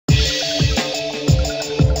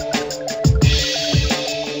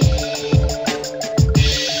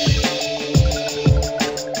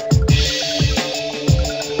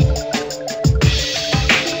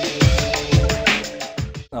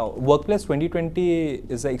Workplace 2020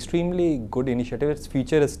 is an extremely good initiative. It's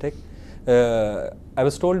futuristic. I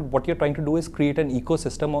was told what you're trying to do is create an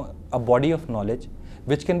ecosystem or a body of knowledge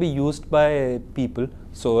which can be used by people.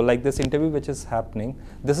 So like this interview which is happening,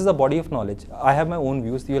 this is a body of knowledge. I have my own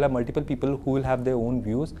views. You will have multiple people who will have their own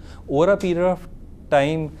views. Over a period of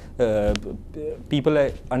time, people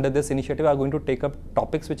under this initiative are going to take up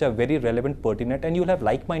topics which are very relevant, pertinent, and you'll have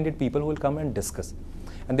like-minded people who will come and discuss.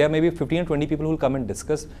 And there are maybe 15 or 20 people who will come and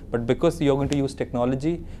discuss, but because you're going to use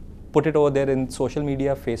technology, put it over there in social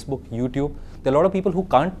media, Facebook, YouTube, there are a lot of people who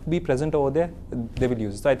can't be present over there, they will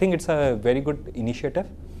use it. So I think it's a very good initiative,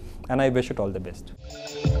 and I wish it all the best.